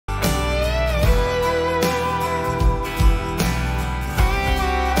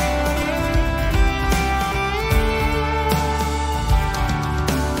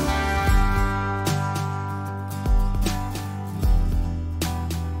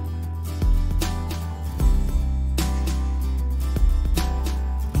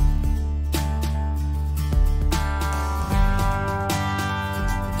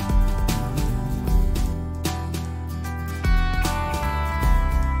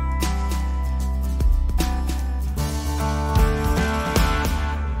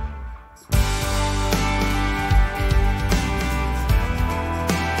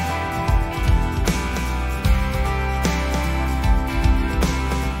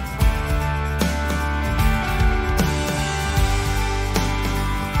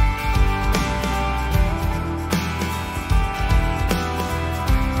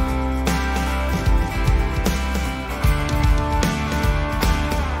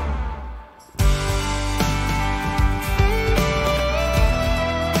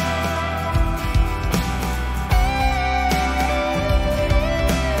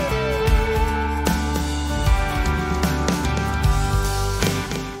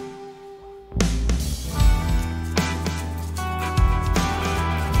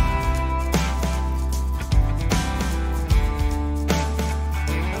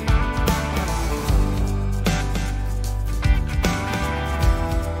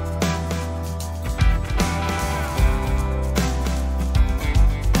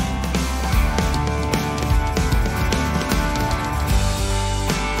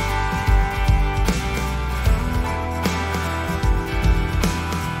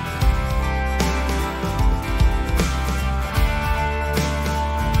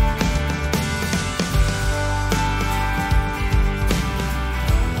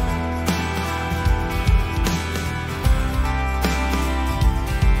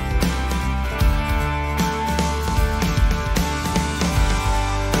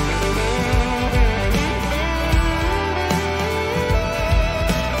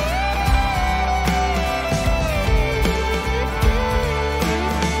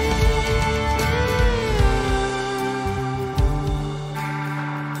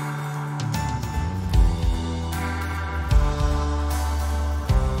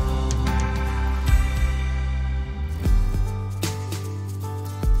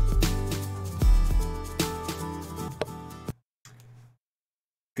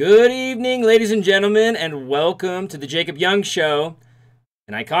Good evening, ladies and gentlemen, and welcome to the Jacob Young Show.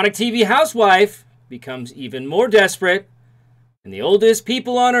 An iconic TV housewife becomes even more desperate, and the oldest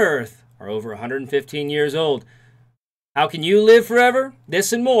people on Earth are over 115 years old. How can you live forever?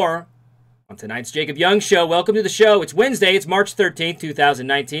 This and more on tonight's Jacob Young Show. Welcome to the show. It's Wednesday. It's March 13th,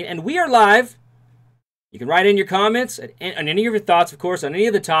 2019, and we are live. You can write in your comments on any of your thoughts, of course, on any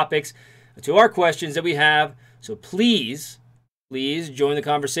of the topics to our questions that we have. So please join the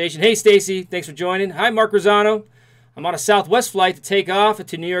conversation. Hey, Stacy, thanks for joining. Hi, Mark Rosano. I'm on a Southwest flight to take off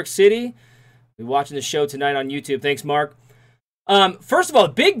to New York City. We're watching the show tonight on YouTube. Thanks, Mark. First of all,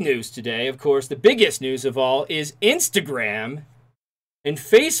 big news today, of course, the biggest news of all is Instagram and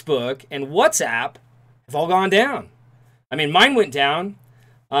Facebook and WhatsApp have all gone down. I mean, mine went down.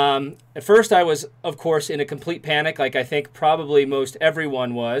 At first, I was, of course, in a complete panic, like I think probably most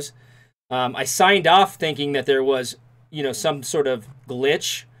everyone was. I signed off thinking that there was some sort of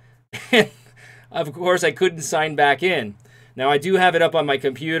glitch. Of course, I couldn't sign back in. Now, I do have it up on my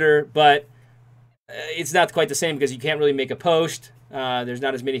computer, but it's not quite the same because you can't really make a post. There's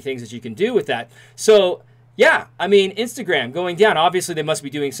not as many things that you can do with that. So, yeah, I mean, Instagram going down. Obviously, they must be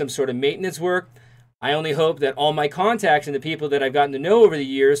doing some sort of maintenance work. I only hope that all my contacts and the people that I've gotten to know over the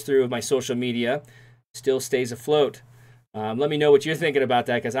years through my social media still stays afloat. Let me know what you're thinking about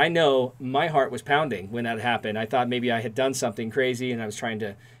that, because I know my heart was pounding when that happened. I thought maybe I had done something crazy, and I was trying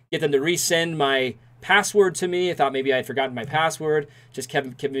to get them to resend my password to me. I thought maybe I had forgotten my password. Just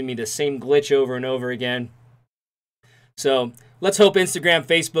kept giving me the same glitch over and over again. So let's hope Instagram,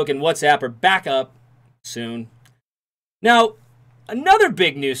 Facebook, and WhatsApp are back up soon. Now, another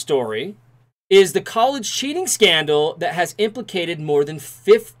big news story is the college cheating scandal that has implicated more than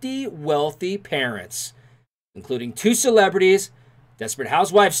 50 wealthy parents, including two celebrities, Desperate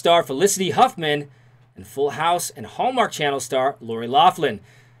Housewives star Felicity Huffman and Full House and Hallmark Channel star Lori Loughlin.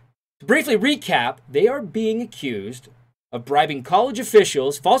 To briefly recap, they are being accused of bribing college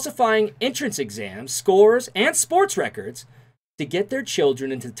officials, falsifying entrance exams, scores, and sports records to get their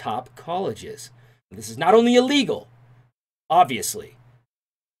children into top colleges. And this is not only illegal, obviously,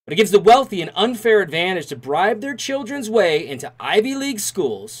 but it gives the wealthy an unfair advantage to bribe their children's way into Ivy League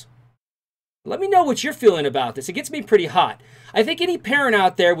schools. Let me know what you're feeling about this. It gets me pretty hot. I think any parent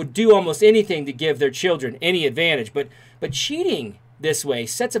out there would do almost anything to give their children any advantage, but cheating this way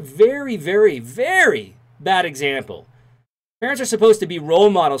sets a very, very, very bad example. Parents are supposed to be role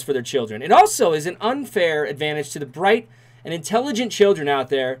models for their children. It also is an unfair advantage to the bright and intelligent children out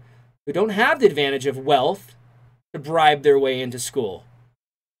there who don't have the advantage of wealth to bribe their way into school.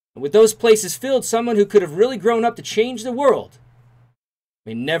 And with those places filled, someone who could have really grown up to change the world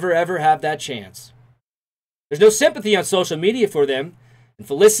may never ever have that chance. There's no sympathy on social media for them, and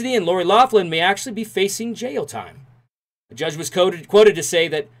Felicity and Lori Loughlin may actually be facing jail time. A judge was quoted to say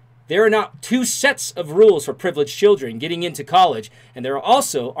that there are not two sets of rules for privileged children getting into college, and there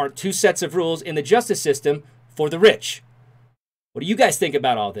also aren't two sets of rules in the justice system for the rich. What do you guys think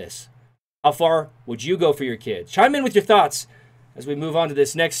about all this? How far would you go for your kids? Chime in with your thoughts as we move on to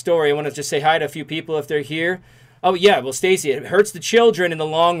this next story. I want to just say hi to a few people if they're here. Oh, yeah, well, Stacey, it hurts the children in the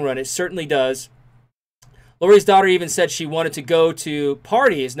long run. It certainly does. Lori's daughter even said she wanted to go to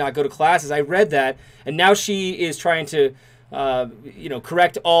parties, not go to classes. I read that, and now she is trying to,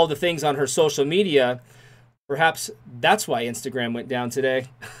 correct all the things on her social media. Perhaps that's why Instagram went down today.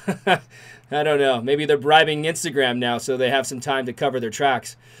 I don't know. Maybe they're bribing Instagram now so they have some time to cover their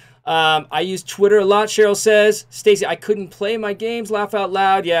tracks. I use Twitter a lot, Cheryl says. Stacey, I couldn't play my games, laugh out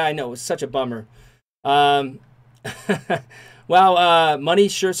loud. Yeah, I know. It was such a bummer. Well, money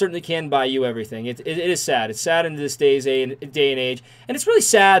certainly can buy you everything. It is sad. It's sad in this day and age. And it's really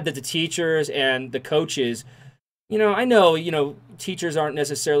sad that the teachers and the coaches, I know, teachers aren't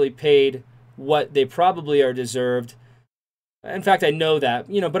necessarily paid what they probably are deserved. In fact, I know that,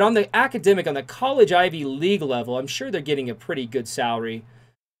 but on the college Ivy League level, I'm sure they're getting a pretty good salary,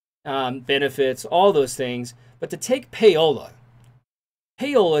 benefits, all those things. But to take payola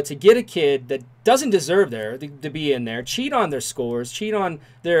to get a kid that doesn't deserve to be in there, cheat on their scores, cheat on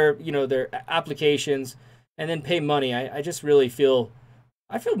their applications, and then pay money. I just really feel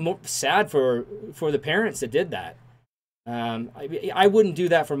more sad for the parents that did that. I wouldn't do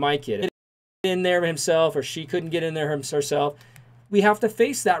that for my kid. In there himself, or she couldn't get in there herself. We have to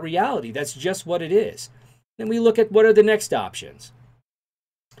face that reality. That's just what it is. Then we look at what are the next options.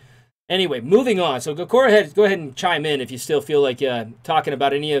 Anyway, moving on. So go ahead and chime in if you still feel like talking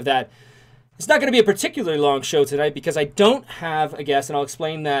about any of that. It's not going to be a particularly long show tonight because I don't have a guest, and I'll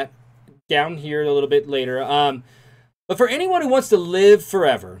explain that down here a little bit later. But for anyone who wants to live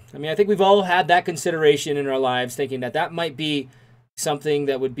forever, I mean, I think we've all had that consideration in our lives, thinking that might be something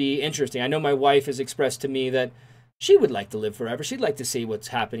that would be interesting. I know my wife has expressed to me that she would like to live forever. She'd like to see what's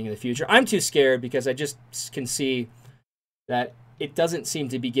happening in the future. I'm too scared because I just can see that it doesn't seem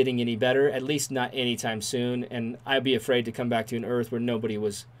to be getting any better, at least not anytime soon. And I'd be afraid to come back to an Earth where nobody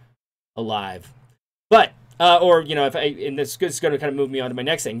was alive. But, and this is going to kind of move me on to my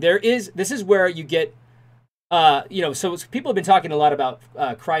next thing. This is where you get, so people have been talking a lot about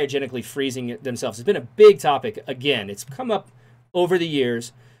cryogenically freezing themselves. It's been a big topic. Again, it's come up over the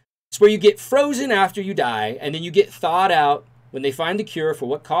years. It's where you get frozen after you die, and then you get thawed out when they find the cure for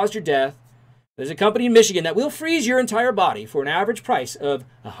what caused your death. There's a company in Michigan that will freeze your entire body for an average price of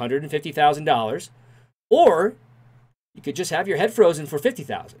 $150,000, or you could just have your head frozen for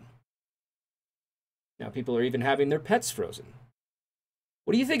 $50,000. Now people are even having their pets frozen.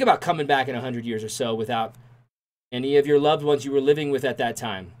 What do you think about coming back in 100 years or so without any of your loved ones you were living with at that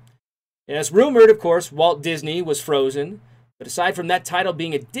time? And it's rumored, of course, Walt Disney was frozen, but aside from that title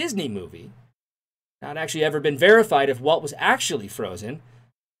being a Disney movie, not actually ever been verified if Walt was actually frozen.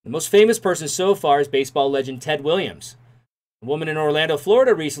 The most famous person so far is baseball legend Ted Williams. A woman in Orlando,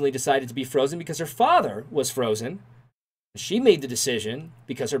 Florida recently decided to be frozen because her father was frozen. She made the decision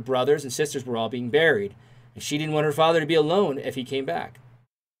because her brothers and sisters were all being buried, and she didn't want her father to be alone if he came back.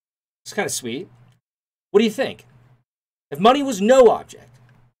 It's kind of sweet. What do you think? If money was no object,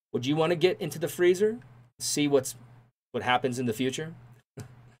 would you want to get into the freezer and see what happens in the future? Let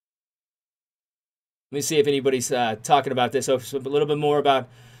me see if anybody's talking about this. So a little bit more about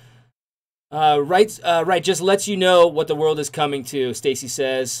right. Just lets you know what the world is coming to. Stacy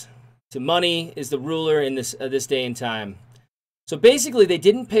says, "To money is the ruler in this day and time." So basically, they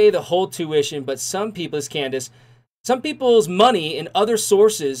didn't pay the whole tuition, but some people, as Candace, some people's money in other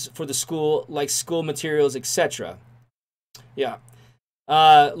sources for the school, like school materials, etc. Yeah.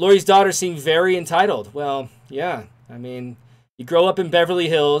 Lori's daughter seemed very entitled. Well, yeah. I mean, you grow up in Beverly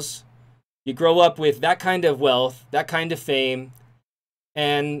Hills. You grow up with that kind of wealth, that kind of fame,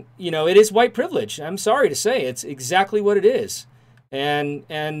 and, it is white privilege. I'm sorry to say, it's exactly what it is. And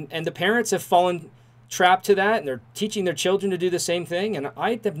the parents have fallen trapped to that, and they're teaching their children to do the same thing, and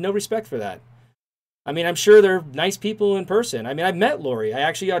I have no respect for that. I mean, I'm sure they're nice people in person. I mean, I met Lori. I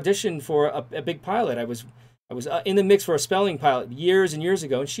actually auditioned for a big pilot. I was in the mix for a spelling pilot years and years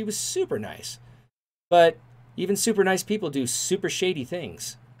ago, and she was super nice. But even super nice people do super shady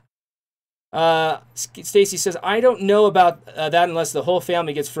things. Stacy says, I don't know about that unless the whole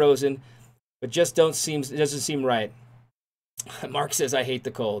family gets frozen, but just it doesn't seem right. Mark says, I hate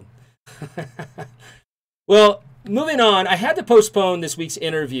the cold. Well, moving on, I had to postpone this week's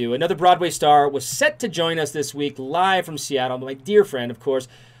interview. Another Broadway star was set to join us this week live from Seattle, my dear friend, of course,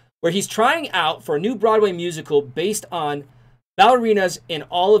 where he's trying out for a new Broadway musical based on ballerinas in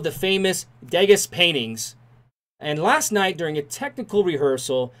all of the famous Degas paintings. And last night, during a technical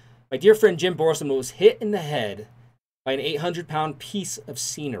rehearsal, my dear friend Jim Borselman was hit in the head by an 800-pound piece of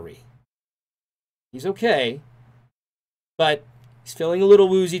scenery. He's okay, but he's feeling a little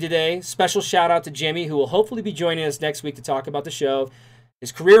woozy today. Special shout out to Jimmy, who will hopefully be joining us next week to talk about the show.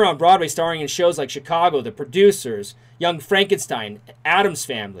 His career on Broadway, starring in shows like Chicago, The Producers, Young Frankenstein, Addams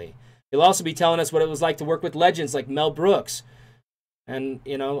Family. He'll also be telling us what it was like to work with legends like Mel Brooks. And,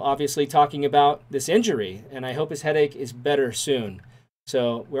 obviously talking about this injury. And I hope his headache is better soon.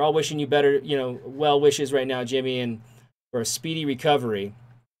 So we're all wishing you better, well wishes right now, Jimmy, and for a speedy recovery.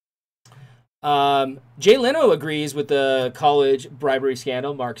 Jay Leno agrees with the college bribery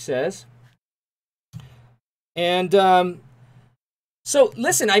scandal, Mark says. And so,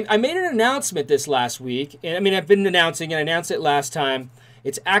 listen, I made an announcement this last week. And I mean, I've been announcing, and I announced it last time.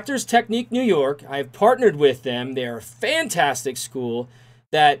 It's Actors Technique New York. I've partnered with them. They're a fantastic school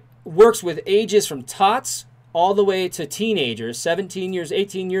that works with ages from tots all the way to teenagers, 17 years,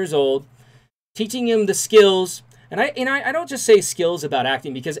 18 years old, teaching them the skills. And I don't just say skills about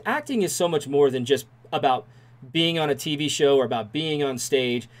acting, because acting is so much more than just about being on a TV show or about being on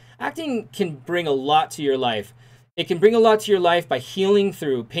stage. Acting can bring a lot to your life. It can bring a lot to your life by healing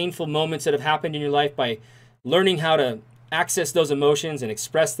through painful moments that have happened in your life, by learning how to access those emotions and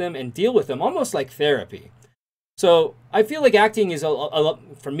express them and deal with them, almost like therapy. So I feel like acting is,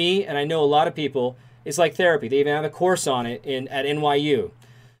 for me, and I know a lot of people, it's like therapy. They even have a course on it at NYU.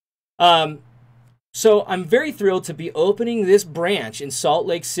 So I'm very thrilled to be opening this branch in Salt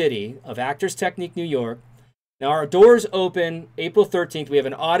Lake City of Actors Technique New York. Now our doors open April 13th. We have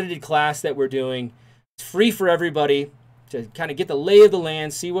an audited class that we're doing. It's free for everybody to kind of get the lay of the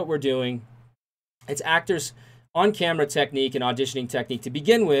land, see what we're doing. It's actors on-camera technique and auditioning technique to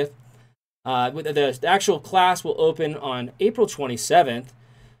begin with. The actual class will open on April 27th.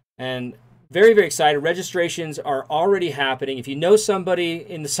 And very, very excited. Registrations are already happening. If you know somebody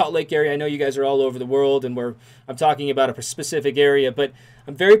in the Salt Lake area, I know you guys are all over the world, and I'm talking about a specific area, but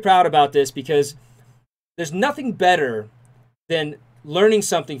I'm very proud about this because there's nothing better than learning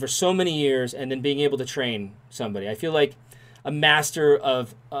something for so many years and then being able to train somebody. I feel like a master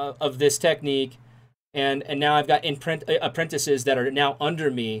of this technique, and now I've got apprentices that are now under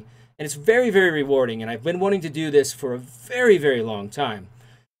me, and it's very, very rewarding, and I've been wanting to do this for a very, very long time.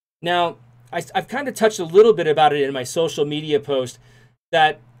 Now, I've kind of touched a little bit about it in my social media post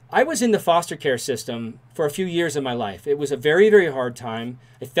that I was in the foster care system for a few years of my life. It was a very, very hard time.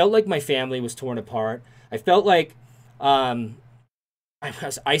 I felt like my family was torn apart. I felt like I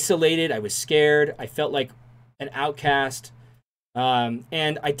was isolated. I was scared. I felt like an outcast.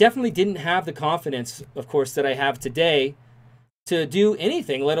 And I definitely didn't have the confidence, of course, that I have today to do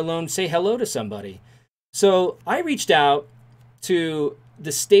anything, let alone say hello to somebody. So I reached out to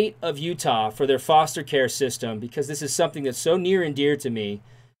the state of Utah for their foster care system because this is something that's so near and dear to me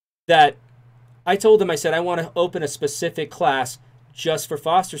that I told them, I said, I want to open a specific class just for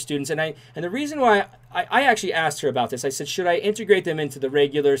foster students. And the reason why I actually asked her about this, I said, should I integrate them into the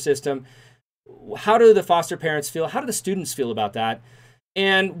regular system? How do the foster parents feel? How do the students feel about that?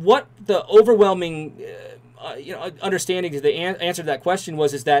 And what the overwhelming understanding to the answer to that question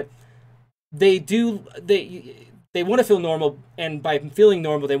is that they want to feel normal, and by feeling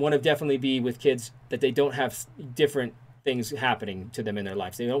normal, they want to definitely be with kids that they don't have different things happening to them in their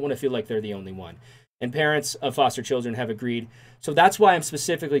lives. They don't want to feel like they're the only one. And parents of foster children have agreed. So that's why I'm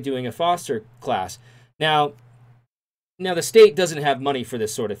specifically doing a foster class. Now the state doesn't have money for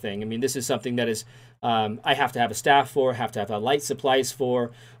this sort of thing. I mean, this is something that is, I have to have a staff for, have to have light supplies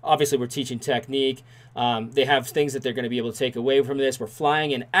for. Obviously, we're teaching technique. They have things that they're going to be able to take away from this. We're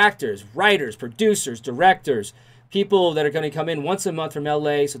flying in actors, writers, producers, directors, people that are going to come in once a month from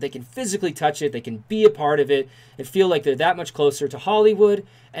LA so they can physically touch it, they can be a part of it, and feel like they're that much closer to Hollywood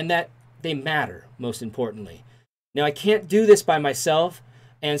and that they matter, most importantly. Now, I can't do this by myself,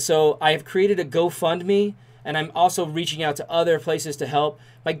 and so I have created a GoFundMe, and I'm also reaching out to other places to help.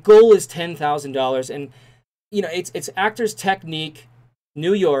 My goal is $10,000, and it's Actors Technique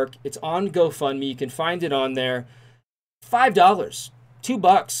New York. It's on GoFundMe. You can find it on there. $5, $2,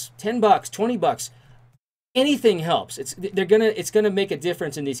 $10, $20. Anything helps. It's gonna make a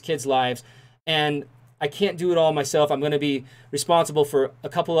difference in these kids' lives, and I can't do it all myself. I'm going to be responsible for a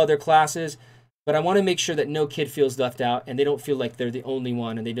couple other classes, but I want to make sure that no kid feels left out and they don't feel like they're the only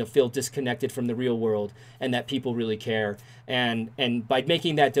one, and they don't feel disconnected from the real world, and that people really care. And by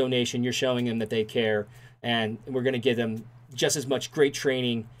making that donation, you're showing them that they care, and we're going to give them just as much great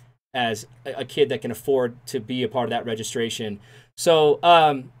training as a kid that can afford to be a part of that registration. So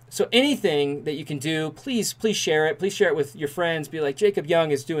anything that you can do, please share it. Please share it with your friends. Be like, Jacob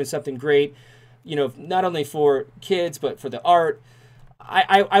Young is doing something great, not only for kids, but for the art.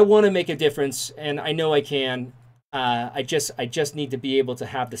 I want to make a difference, and I know I can. I just need to be able to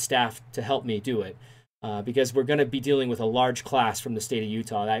have the staff to help me do it, because we're going to be dealing with a large class from the state of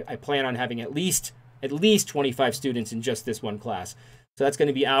Utah. I plan on having at least 25 students in just this one class. So that's going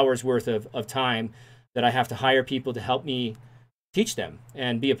to be hours worth of time that I have to hire people to help me teach them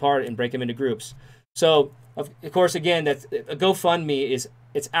and be a part and break them into groups. So of course, again, that's a GoFundMe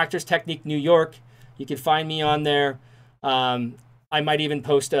it's Actors Technique New York. You can find me on there. I might even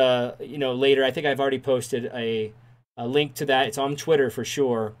post later. I think I've already posted a link to that. It's on Twitter for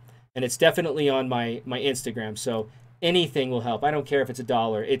sure, and it's definitely on my Instagram. So anything will help. I don't care if it's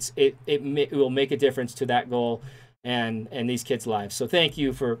 $1. It will make a difference to that goal and these kids' lives. So thank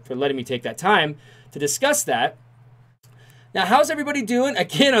you for letting me take that time to discuss that. Now, how's everybody doing?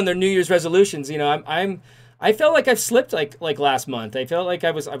 Again, on their New Year's resolutions. I felt like I've slipped like last month. I felt like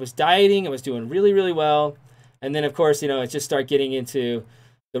I was dieting. I was doing really, really well. And then, of course, I just start getting into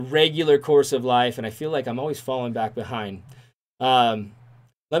the regular course of life, and I feel like I'm always falling back behind.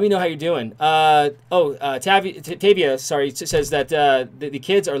 Let me know how you're doing. Tavia, says that the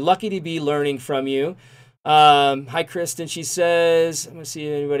kids are lucky to be learning from you. Hi, Kristen. She says, I'm going to see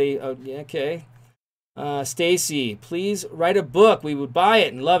anybody. Oh, yeah, okay. Stacy, please write a book. We would buy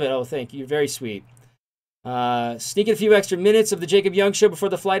it and love it. Oh, thank you. Very sweet. Sneak in a few extra minutes of the Jacob Young Show before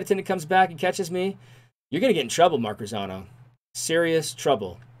the flight attendant comes back and catches me. You're going to get in trouble, Mark Rosano. Serious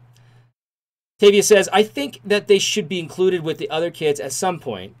trouble. Tavia says, I think that they should be included with the other kids at some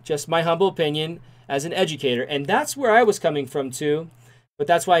point. Just my humble opinion as an educator. And that's where I was coming from, too. But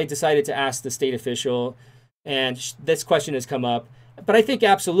that's why I decided to ask the state official. And this question has come up. But I think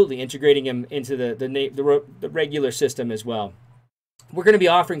absolutely integrating him into the regular system as well. We're going to be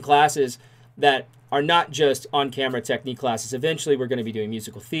offering classes that are not just on-camera technique classes. Eventually, we're going to be doing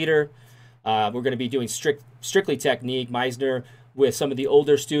musical theater. We're going to be doing strictly technique, Meisner, with some of the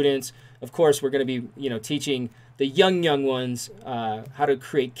older students. Of course, we're going to be, teaching the young ones how to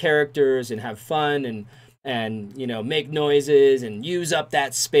create characters and have fun and make noises and use up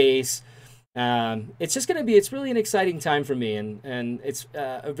that space. It's really an exciting time for me, and it's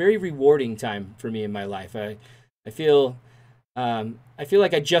a very rewarding time for me in my life. I feel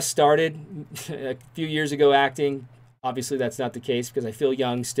like I just started a few years ago acting. Obviously, that's not the case because I feel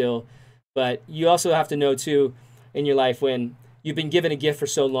young still. But you also have to know too in your life when you've been given a gift for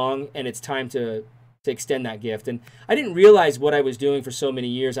so long and it's time to extend that gift. And I didn't realize what I was doing for so many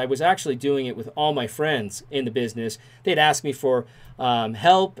years. I was actually doing it with all my friends in the business. They'd ask me for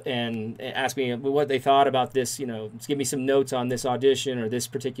help and ask me what they thought about this, give me some notes on this audition or this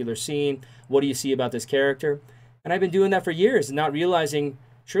particular scene. What do you see about this character? And I've been doing that for years and not realizing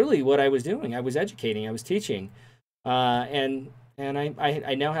truly what I was doing. I was educating, I was teaching. And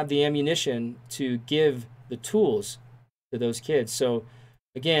I now have the ammunition to give the tools to those kids. So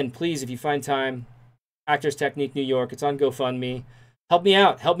again, please, if you find time, Actors Technique New York, it's on GoFundMe. Help me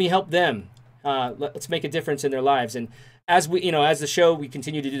out. Help me help them. Let's make a difference in their lives. And as we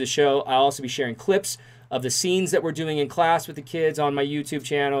continue to do the show, I'll also be sharing clips of the scenes that we're doing in class with the kids on my YouTube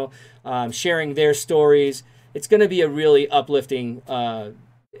channel, sharing their stories. It's going to be a really uplifting,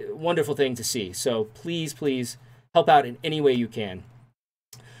 wonderful thing to see. So please help out in any way you can.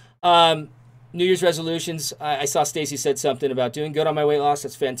 New Year's resolutions. I saw Stacy said something about doing good on my weight loss.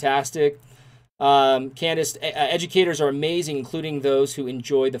 That's fantastic. Candace, educators are amazing, including those who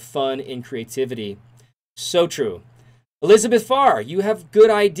enjoy the fun and creativity. So true. Elizabeth Farr, you have good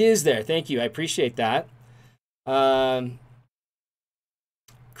ideas there. Thank you. I appreciate that.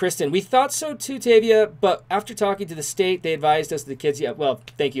 Kristen, we thought so too, Tavia, but after talking to the state, they advised us the kids. Yeah, well,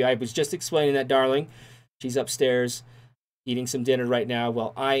 thank you. I was just explaining that, darling. She's upstairs eating some dinner right now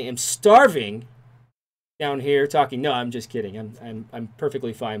while I am starving down here talking. No, I'm just kidding. I'm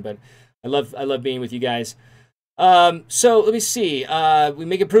perfectly fine, but I love being with you guys. So let me see. We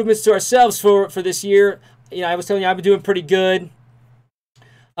make improvements to ourselves for this year. I was telling you I've been doing pretty good.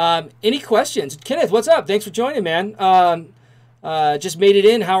 Any questions? Kenneth, what's up? Thanks for joining, man. Just made it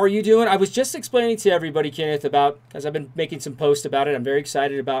in. How are you doing? I was just explaining to everybody, Kenneth, as I've been making some posts about it. I'm very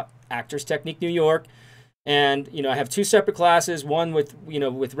excited about Actors Technique New York. And, I have two separate classes, one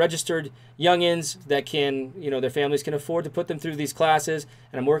with registered youngins that can, their families can afford to put them through these classes.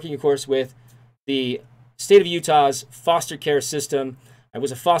 And I'm working, of course, with the state of Utah's foster care system. I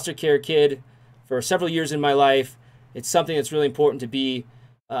was a foster care kid for several years in my life. It's something that's really important to be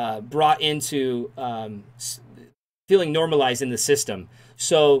brought into feeling normalized in the system.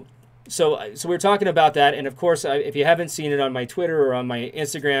 So we're talking about that. And of course, if you haven't seen it on my Twitter or on my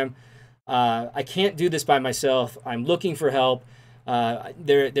Instagram, I can't do this by myself. I'm looking for help.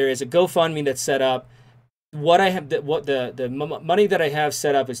 There is a GoFundMe that's set up. The money that I have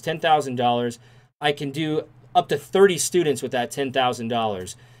set up is $10,000. I can do up to 30 students with that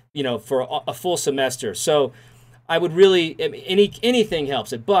 $10,000, for a full semester. So I would really, anything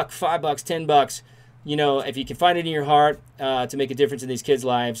helps. $1, $5, $10. If you can find it in your heart to make a difference in these kids'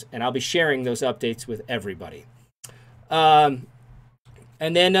 lives, and I'll be sharing those updates with everybody. And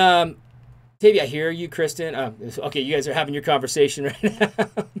then, Tavia, I hear you, Kristen. Okay, you guys are having your conversation right now.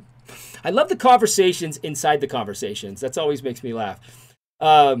 I love the conversations inside the conversations. That's always makes me laugh.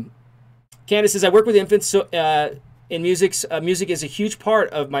 Candace says, I work with infants in music. Music is a huge part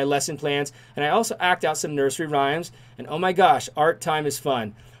of my lesson plans, and I also act out some nursery rhymes. And oh my gosh, art time is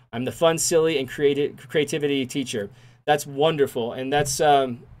fun. I'm the fun, silly, and creativity teacher. That's wonderful, and that's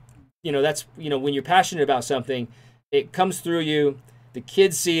when you're passionate about something, it comes through you. The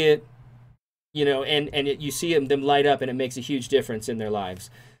kids see it. You see them light up, and it makes a huge difference in their lives.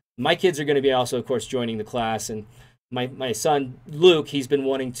 My kids are going to be also, of course, joining the class, and my son, Luke, he's been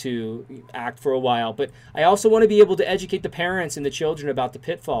wanting to act for a while, but I also want to be able to educate the parents and the children about the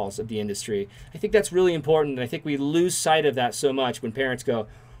pitfalls of the industry. I think that's really important, and I think we lose sight of that so much when parents go,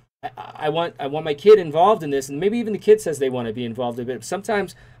 I want my kid involved in this, and maybe even the kid says they want to be involved in it, but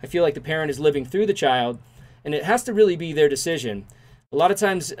sometimes I feel like the parent is living through the child, and it has to really be their decision. A lot of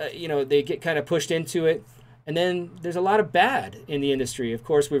times, they get kind of pushed into it, and then there's a lot of bad in the industry. Of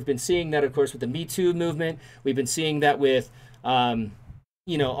course, we've been seeing that, of course, with the Me Too movement. We've been seeing that with, all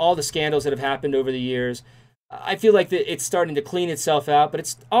the scandals that have happened over the years. I feel like that it's starting to clean itself out, but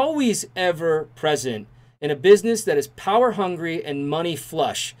it's always ever present in a business that is power hungry and money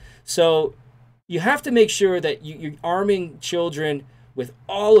flush. So you have to make sure that you're arming children with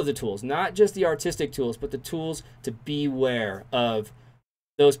all of the tools, not just the artistic tools, but the tools to beware of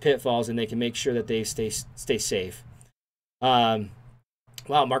those pitfalls, and they can make sure that they stay safe.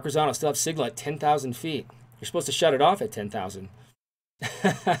 Wow, Mark Rosano still have signal at 10,000 feet. You're supposed to shut it off at 10,000.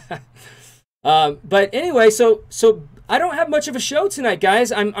 But anyway, so I don't have much of a show tonight,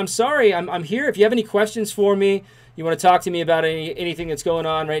 guys. I'm sorry. I'm here. If you have any questions for me, you want to talk to me about anything that's going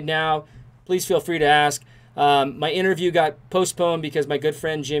on right now, please feel free to ask. My interview got postponed because my good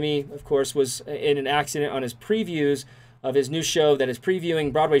friend Jimmy, of course, was in an accident on his previews of his new show that is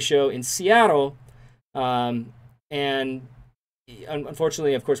previewing Broadway show in Seattle. And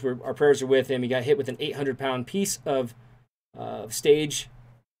unfortunately, of course, our prayers are with him. He got hit with an 800-pound piece of stage,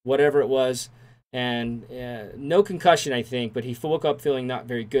 whatever it was, and no concussion, I think, but he woke up feeling not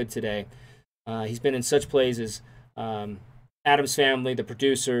very good today. He's been in such plays as Addams Family, The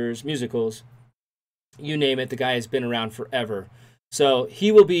Producers, musicals, you name it. The guy has been around forever. So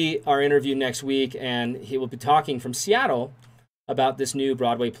he will be our interview next week, and he will be talking from Seattle about this new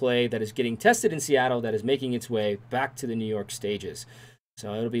Broadway play that is getting tested in Seattle, that is making its way back to the New York stages.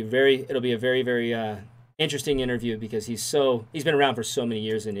 So it'll be a very, very interesting interview because he's been around for so many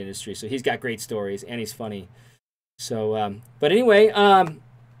years in the industry. So he's got great stories and he's funny. So, but anyway, I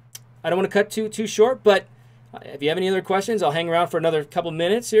don't want to cut too short, but if you have any other questions, I'll hang around for another couple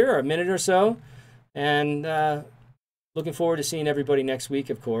minutes here, or a minute or so. And looking forward to seeing everybody next week,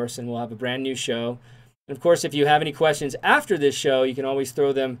 of course, and we'll have a brand new show. And of course, if you have any questions after this show, you can always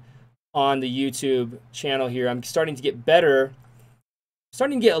throw them on the YouTube channel here. I'm starting to get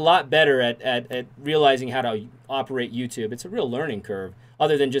a lot better at realizing how to operate YouTube. It's a real learning curve,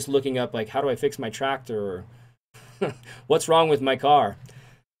 other than just looking up, like, how do I fix my tractor, or what's wrong with my car.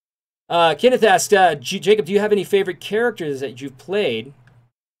 Kenneth asked, Jacob, do you have any favorite characters that you've played?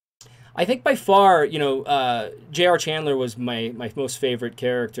 I think by far, J.R. Chandler was my most favorite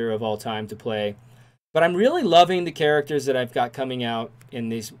character of all time to play. But I'm really loving the characters that I've got coming out in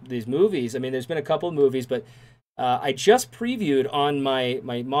these movies. I mean, there's been a couple of movies, but I just previewed on my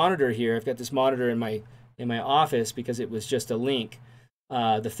monitor here. I've got this monitor in my office because it was just a link.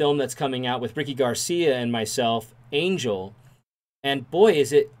 The film that's coming out with Ricky Garcia and myself, Angel. And boy,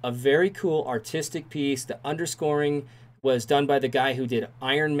 is it a very cool artistic piece. The underscoring was done by the guy who did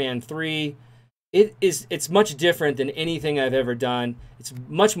Iron Man 3. It's much different than anything I've ever done. It's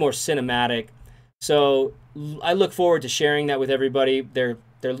much more cinematic. So I look forward to sharing that with everybody. They're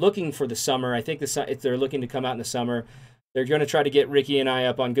looking for the summer. I think they're looking to come out in the summer. They're going to try to get Ricky and I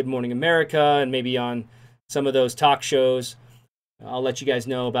up on Good Morning America and maybe on some of those talk shows. I'll let you guys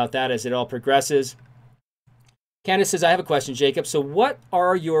know about that as it all progresses. Candace says, I have a question, Jacob. So what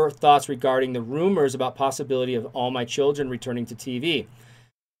are your thoughts regarding the rumors about possibility of All My Children returning to TV?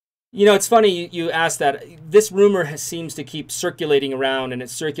 You know, it's funny you asked that. This rumor seems to keep circulating around, and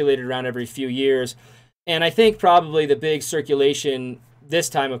it's circulated around every few years. And I think probably the big circulation this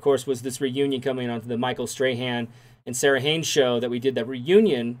time, of course, was this reunion coming onto the Michael Strahan and Sarah Haynes show that we did, that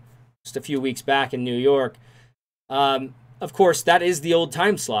reunion just a few weeks back in New York. Of course, that is the old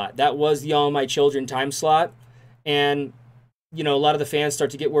time slot. That was the All My Children time slot. And, a lot of the fans start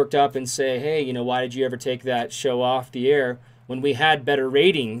to get worked up and say, hey, why did you ever take that show off the air when we had better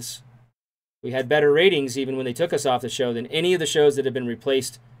ratings? We had better ratings even when they took us off the show than any of the shows that have been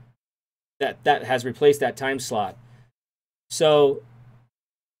replaced, that has replaced that time slot. So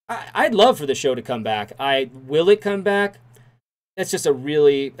I'd love for the show to come back. Will it come back? That's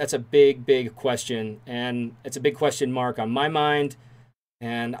a big, big question. And it's a big question mark on my mind.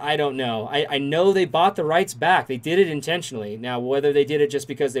 And I don't know. I know they bought the rights back. They did it intentionally. Now, whether they did it just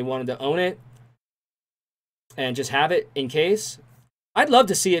because they wanted to own it and just have it in case, I'd love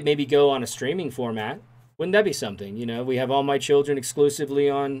to see it maybe go on a streaming format. Wouldn't that be something? We have All My Children exclusively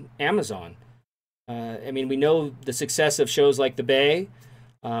on Amazon. We know the success of shows like The Bay,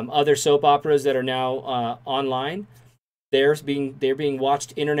 other soap operas that are now online. They're being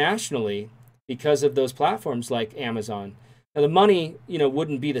watched internationally because of those platforms like Amazon. Now, the money,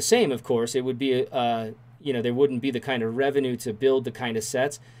 wouldn't be the same, of course. It would be, there wouldn't be the kind of revenue to build the kind of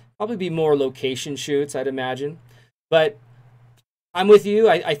sets. Probably be more location shoots, I'd imagine. But I'm with you.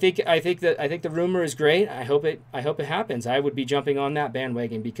 I think the rumor is great. I hope it happens. I would be jumping on that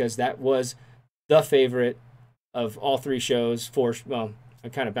bandwagon because that was the favorite of all three shows. Well, I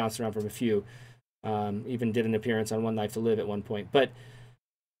kind of bounced around from a few. Even did an appearance on One Life to Live at one point. But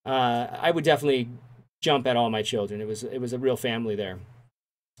I would definitely jump at All My Children. It was a real family there.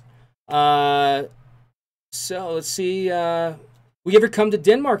 So let's see. We ever come to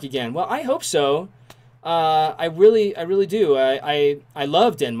Denmark again? Well, I hope so. I really do. I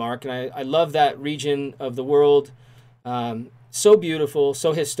love Denmark, and I love that region of the world. So beautiful,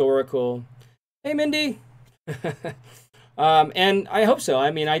 so historical. Hey, Mindy. And I hope so.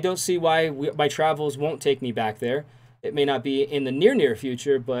 I don't see why my travels won't take me back there. It may not be in the near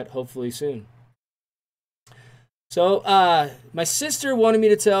future, but hopefully soon. So, my sister wanted me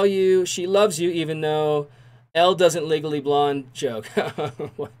to tell you she loves you, even though Elle doesn't Legally Blonde joke.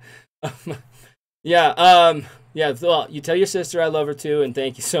 Yeah. Well, you tell your sister I love her too, and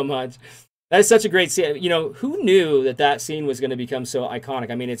thank you so much. That is such a great scene. You know, who knew that that scene was going to become so iconic?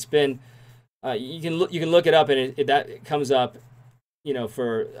 I mean, it's been you can look it up, and it comes up, you know,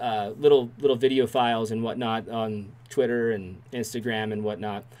 for little video files and whatnot on Twitter and Instagram and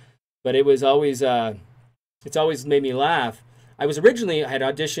whatnot. But it was always it's always made me laugh. I had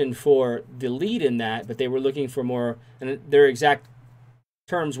auditioned for the lead in that, but they were looking for more, and their exact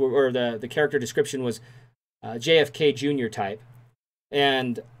terms were, or the character description was JFK Jr. type,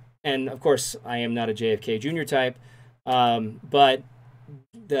 and of course I am not a JFK Jr. type, but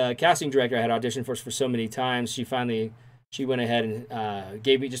the casting director I had auditioned for so many times, she went ahead and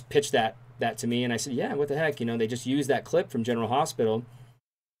just pitched that to me, and I said, yeah, what the heck, you know, they just used that clip from General Hospital,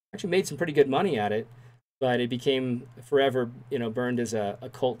 actually made some pretty good money at it. But it became forever, you know, burned as a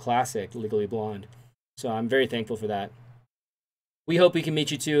cult classic, Legally Blonde. So I'm very thankful for that. We hope we can meet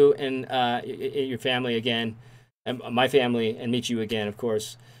you too, and your family again, and my family, and meet you again, of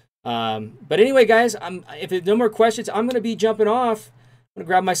course. But anyway, guys, if there's no more questions, I'm going to be jumping off. I'm going to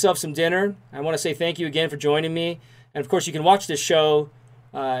grab myself some dinner. I want to say thank you again for joining me. And of course, you can watch this show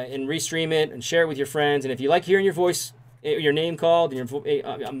and restream it and share it with your friends. And if you like hearing your voice, your name called,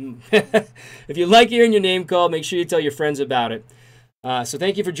 and if you like hearing your name called, make sure you tell your friends about it. So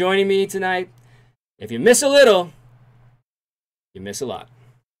thank you for joining me tonight. If you miss a little, you miss a lot.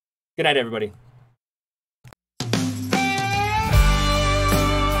 Good night, everybody.